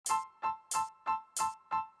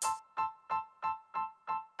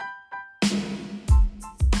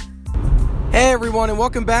Hey everyone, and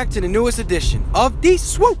welcome back to the newest edition of the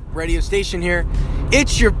Swoop radio station here.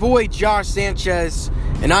 It's your boy Josh Sanchez,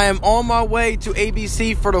 and I am on my way to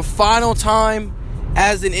ABC for the final time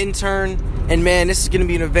as an intern. And man, this is going to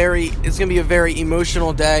be a very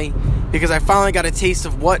emotional day because I finally got a taste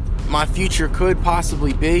of what my future could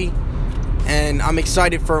possibly be, and I'm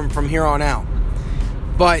excited from here on out.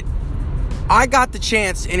 But I got the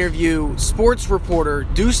chance to interview sports reporter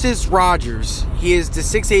Deuces Rogers. He is the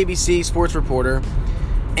 6 ABC sports reporter,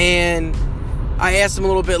 and I asked him a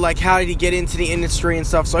little bit like how did he get into the industry and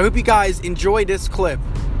stuff. So I hope you guys enjoy this clip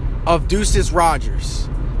of Deuces Rogers.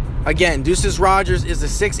 Again, Deuces Rogers is the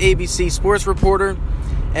 6 ABC sports reporter,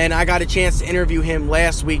 and I got a chance to interview him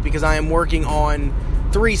last week because I am working on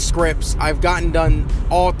 3 scripts. I've gotten done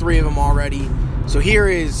all 3 of them already. So here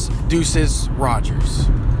is Deuces Rogers.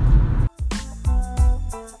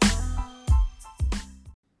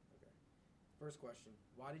 First question,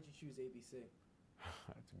 why did you choose ABC?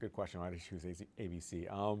 That's a good question. Why did you choose ABC?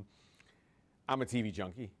 I'm a TV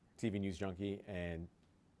junkie, TV news junkie, and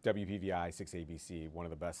WPVI 6ABC, one of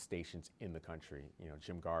the best stations in the country. You know,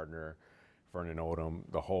 Jim Gardner, Vernon Odom,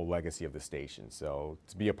 the whole legacy of the station. So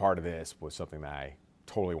to be a part of this was something that I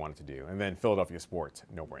totally wanted to do. And then Philadelphia sports,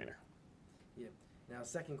 no-brainer. Yeah. Now,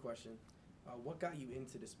 second question, what got you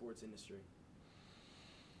into the sports industry?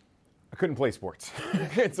 I couldn't play sports,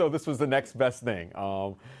 so this was the next best thing.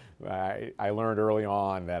 I learned early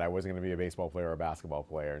on that I wasn't going to be a baseball player or a basketball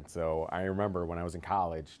player, and so I remember when I was in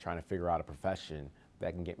college trying to figure out a profession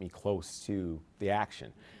that can get me close to the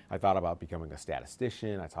action. I thought about becoming a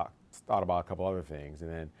statistician. I thought about a couple other things,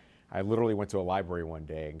 and then I literally went to a library one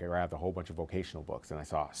day and grabbed a whole bunch of vocational books, and I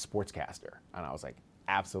saw sportscaster, and I was like,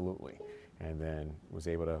 absolutely. And then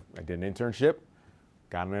I did an internship,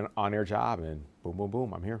 got an on-air job, and boom, boom,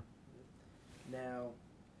 boom, I'm here. Now,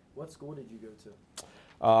 what school did you go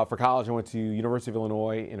to? For college, I went to University of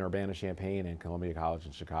Illinois in Urbana-Champaign and Columbia College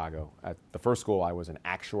in Chicago. At the first school, I was an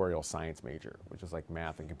actuarial science major, which is like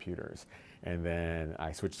math and computers. And then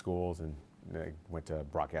I switched schools and I went to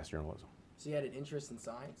broadcast journalism. So you had an interest in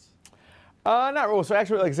science? Not really. So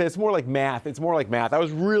actually, like I said, it's more like math. I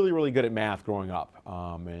was really, really good at math growing up.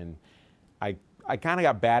 And I kind of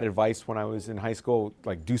got bad advice when I was in high school,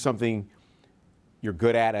 like do something you're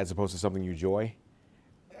good at as opposed to something you enjoy.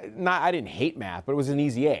 I didn't hate math, but it was an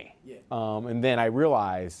easy A. Yeah. And then I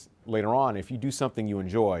realized later on, if you do something you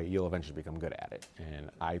enjoy, you'll eventually become good at it.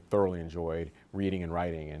 And I thoroughly enjoyed reading and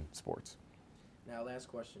writing and sports. Now, last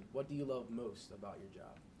question. What do you love most about your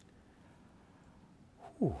job?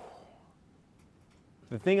 Whew.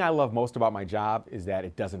 The thing I love most about my job is that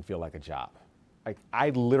it doesn't feel like a job. Like,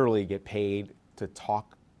 I literally get paid to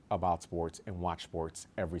talk about sports and watch sports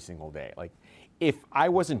every single day. Like, if I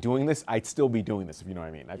wasn't doing this, I'd still be doing this, if you know what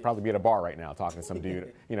I mean. I'd probably be at a bar right now talking to some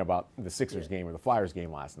dude, about the Sixers game or the Flyers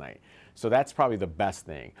game last night. So that's probably the best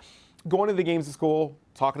thing. Going to the games is cool.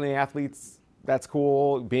 Talking to the athletes, that's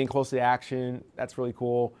cool. Being close to the action, that's really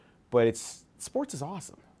cool. But sports is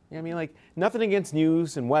awesome. You know what I mean? Like, nothing against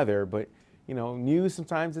news and weather, but news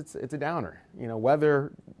sometimes it's a downer.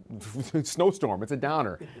 Weather, snowstorm, it's a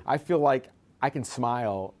downer. I feel like I can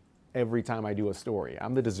smile every time I do a story.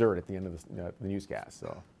 I'm the dessert at the end of the newscast,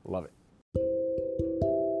 so love it.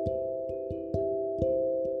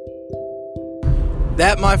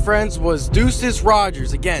 That, my friends, was Deuces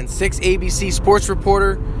Rogers, again, 6 ABC sports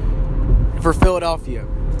reporter for Philadelphia.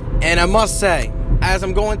 And I must say, as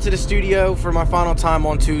I'm going to the studio for my final time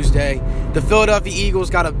on Tuesday, the Philadelphia Eagles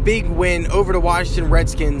got a big win over the Washington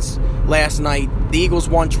Redskins last night. The Eagles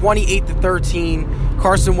won 28-13.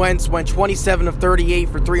 Carson Wentz went 27 of 38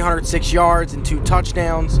 for 306 yards and 2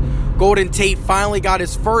 touchdowns. Golden Tate finally got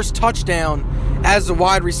his first touchdown as the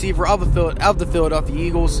wide receiver of the Philadelphia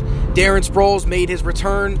Eagles. Darren Sproles made his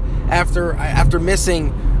return after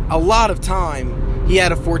missing a lot of time. He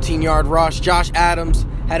had a 14-yard rush. Josh Adams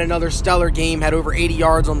had another stellar game, had over 80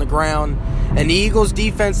 yards on the ground. And the Eagles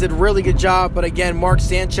defense did a really good job, but again, Mark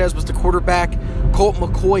Sanchez was the quarterback. Colt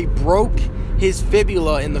McCoy broke his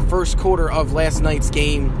fibula in the first quarter of last night's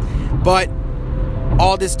game. But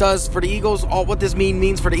all this does for the Eagles, what this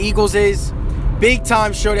means for the Eagles is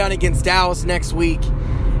big-time showdown against Dallas next week.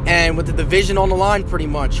 And with the division on the line pretty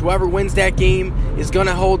much, whoever wins that game is going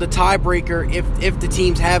to hold the tiebreaker if the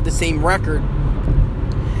teams have the same record.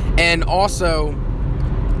 And also,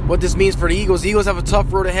 what this means for the Eagles have a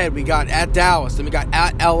tough road ahead. We got at Dallas, then we got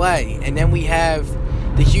at LA, and then we have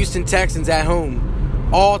the Houston Texans at home.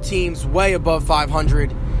 All teams way above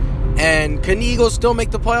 500. And can the Eagles still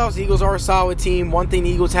make the playoffs? The Eagles are a solid team. One thing the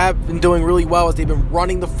Eagles have been doing really well is they've been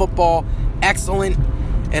running the football excellent.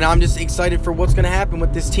 and I'm just excited for what's going to happen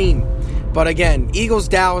with this team. But again,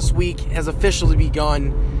 Eagles-Dallas week has officially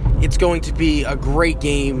begun. It's going to be a great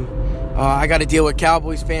game. I got to deal with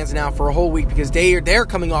Cowboys fans now for a whole week because they're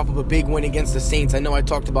coming off of a big win against the Saints. I know I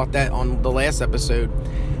talked about that on the last episode.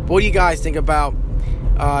 But what do you guys think about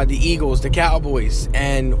the Eagles, the Cowboys,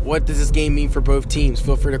 and what does this game mean for both teams?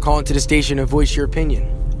 Feel free to call into the station and voice your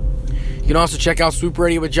opinion. You can also check out Swoop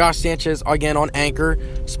Radio with Josh Sanchez again on Anchor,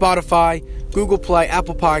 Spotify, Google Play,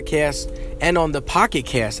 Apple Podcasts, and on the Pocket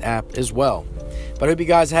Cast app as well. But I hope you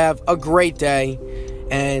guys have a great day,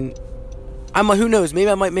 and who knows,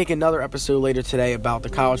 maybe I might make another episode later today about the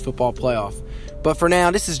college football playoff. But for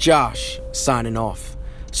now, this is Josh signing off.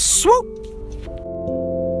 Swoop!